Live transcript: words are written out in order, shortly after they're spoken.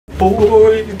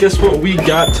boy, guess what we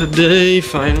got today,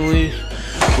 finally?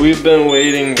 We've been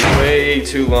waiting way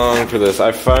too long for this.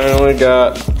 I finally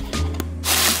got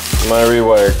my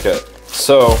rewire kit.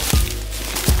 So,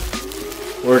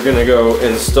 we're gonna go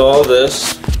install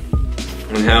this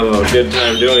and have a good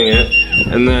time doing it.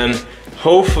 And then,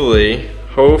 hopefully,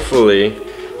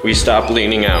 we stop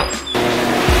leaning out.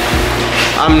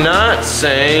 I'm not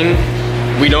saying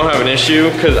we don't have an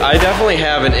issue, because I definitely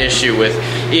have an issue with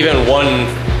even one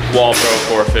Wall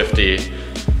Pro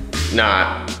 450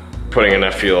 not putting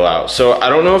enough fuel out. So I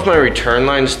don't know if my return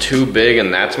line's too big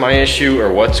and that's my issue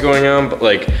or what's going on, but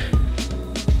like,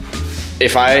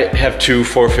 if I have two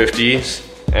 450s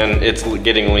and it's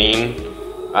getting lean,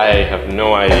 I have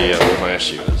no idea what my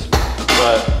issue is.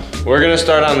 But we're gonna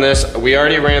start on this. We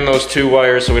already ran those 2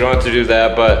 wires, so we don't have to do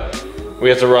that, but we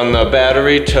have to run the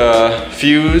battery to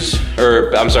fuse,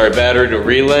 or I'm sorry, battery to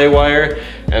relay wire,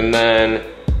 and then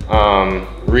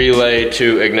relay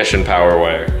to ignition power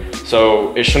wire.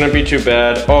 So it shouldn't be too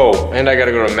bad. Oh, and I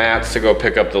gotta go to Matt's to go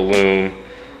pick up the loom.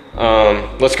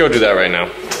 Let's go do that right now.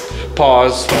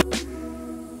 Pause.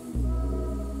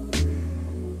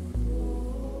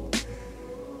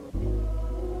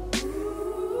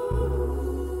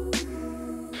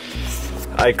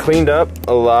 I cleaned up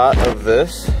a lot of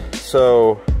this.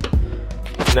 So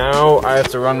now I have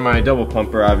to run my double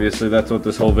pumper, obviously that's what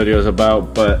this whole video is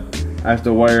about, but I have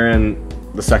to wire in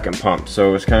the second pump.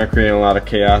 So it's kind of creating a lot of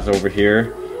chaos over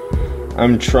here.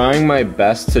 I'm trying my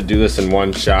best to do this in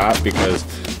one shot because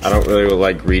I don't really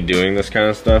like redoing this kind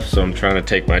of stuff, so I'm trying to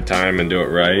take my time and do it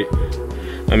right.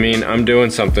 I mean, I'm doing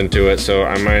something to it, so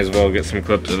I might as well get some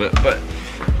clips of it, but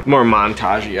more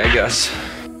montage-y, I guess.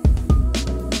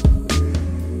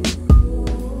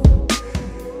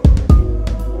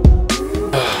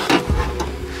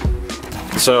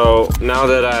 So now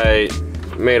that I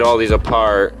made all these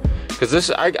apart, because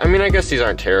this, I mean, I guess these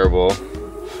aren't terrible.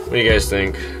 What do you guys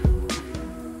think?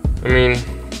 I mean,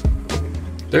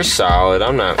 they're solid.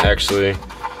 I'm not actually.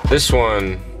 This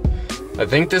one, I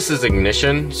think this is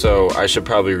ignition, so I should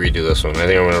probably redo this one. I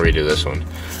think I'm gonna redo this one.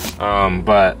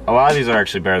 But a lot of these are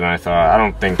actually better than I thought. I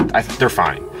don't think, they're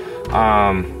fine.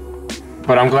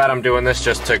 But I'm glad I'm doing this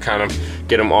just to kind of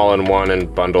get them all in one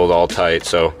and bundled all tight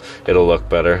so it'll look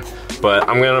better. But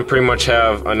I'm gonna pretty much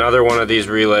have another one of these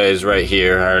relays right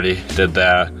here. I already did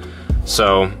that.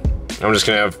 So I'm just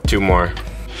gonna have 2 more.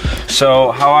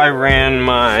 So how I ran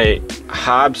my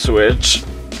Hobbs switch,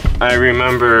 I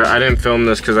remember, I didn't film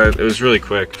this because it was really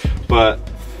quick, but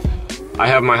I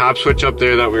have my Hobbs switch up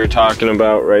there that we were talking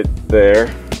about right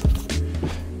there.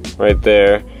 Right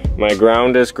there. My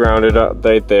ground is grounded up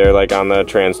right there, like on the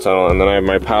trans tunnel, and then I have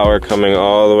my power coming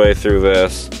all the way through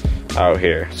this out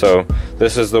here. So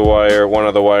this is the wire, one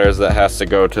of the wires that has to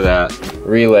go to that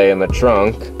relay in the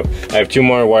trunk. I have 2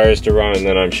 more wires to run and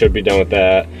then I should be done with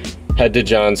that. Head to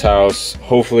John's house,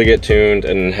 hopefully get tuned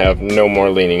and have no more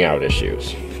leaning out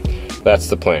issues. That's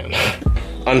the plan.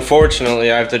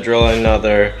 Unfortunately, I have to drill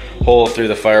another hole through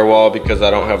the firewall because I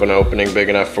don't have an opening big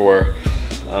enough for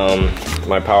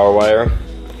my power wire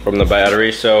from the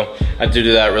battery, so I have to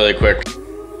do that really quick.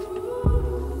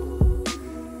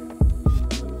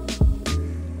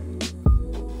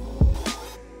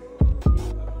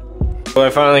 So I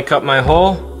finally cut my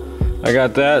hole. I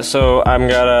got that, so I'm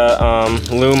gonna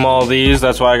loom all these.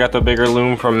 That's why I got the bigger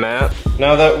loom from Matt.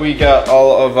 Now that we got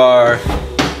all of our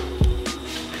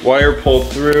wire pulled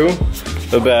through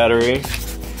the battery,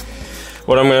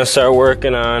 what I'm gonna start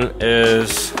working on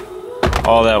is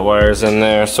all that wire's in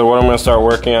there. So what I'm gonna start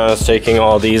working on is taking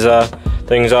all these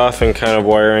things off and kind of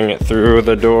wiring it through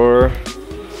the door,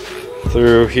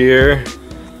 through here,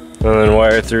 and then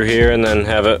wire through here, and then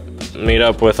have it meet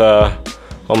up with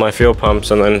all my fuel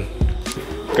pumps, and then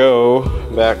go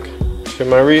back to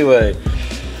my relay.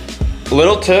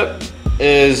 Little tip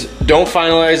is don't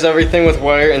finalize everything with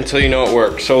wire until you know it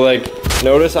works. So like,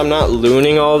 notice I'm not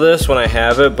looning all this when I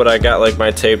have it, but I got like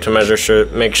my tape to measure sure,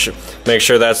 make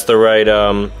sure that's the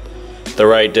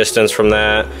right distance from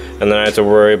that, and then I have to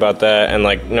worry about that. And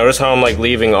like, notice how I'm like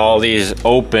leaving all these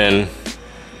open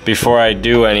before I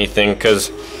do anything, because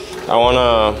I want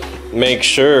to make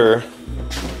sure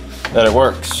that it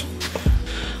works.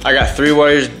 I got 3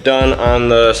 wires done on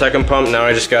the second pump. Now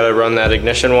I just gotta run that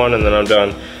ignition one and then I'm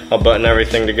done. I'll button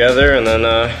everything together and then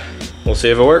we'll see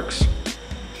if it works.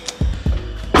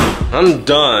 I'm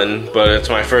done, but it's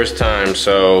my first time,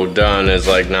 so done is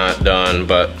like not done,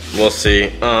 but we'll see.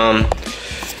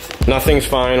 Nothing's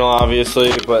final,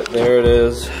 obviously, but there it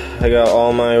is. I got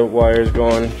all my wires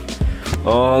going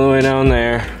all the way down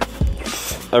there.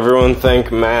 Everyone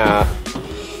thank Matt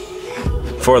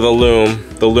for the loom.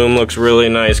 The loom looks really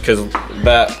nice because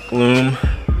that loom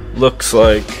looks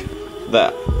like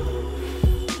that.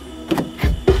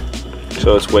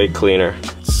 So it's way cleaner.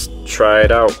 Let's try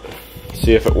it out,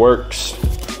 see if it works.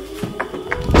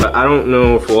 But I don't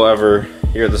know if we'll ever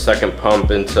hear the second pump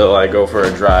until I go for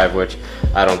a drive, which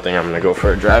I don't think I'm gonna go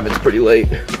for a drive. It's pretty late.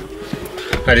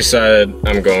 I decided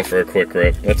I'm going for a quick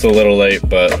rip. It's a little late,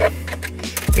 but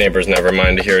neighbors never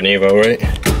mind to hear an Evo, right?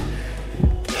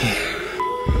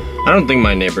 I don't think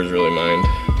my neighbors really mind.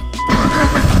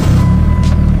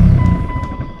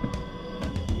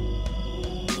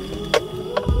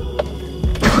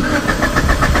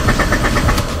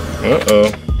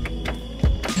 Uh-oh.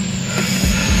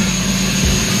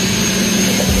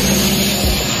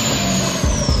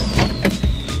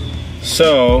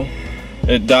 So,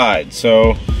 it died.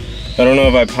 So, I don't know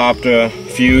if I popped a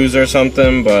fuse or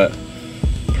something, but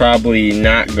probably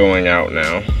not going out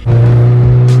now.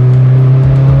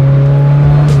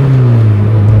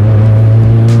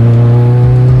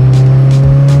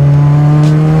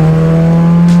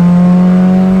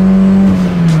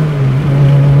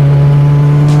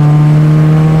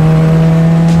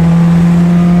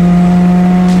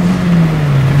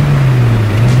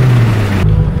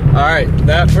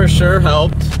 That for sure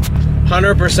helped.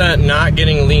 100% not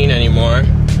getting lean anymore.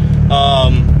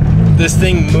 This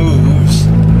thing moves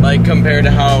like compared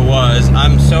to how it was.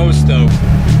 I'm so stoked.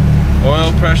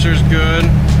 Oil pressure's good.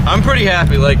 I'm pretty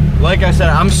happy. Like I said,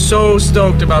 I'm so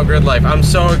stoked about grid life. I'm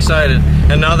so excited.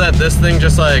 And now that this thing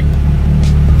just like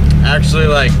actually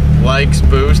likes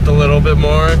boost a little bit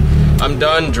more, I'm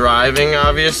done driving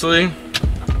obviously.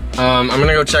 I'm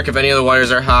gonna go check if any of the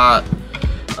wires are hot.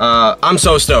 I'm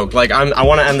so stoked. Like I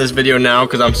want to end this video now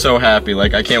because I'm so happy.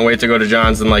 Like I can't wait to go to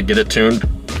John's and like get it tuned.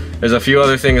 There's a few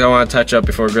other things I want to touch up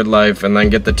before grid life and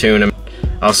then get the tune. And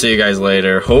I'll see you guys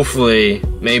later. Hopefully,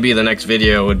 maybe the next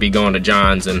video would be going to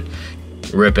John's and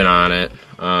ripping on it.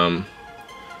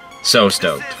 So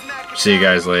stoked. See you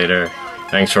guys later.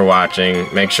 Thanks for watching.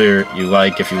 Make sure you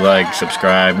like if you like,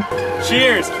 subscribe.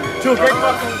 Cheers to a great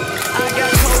fucking.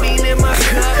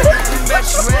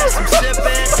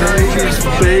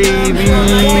 Baby.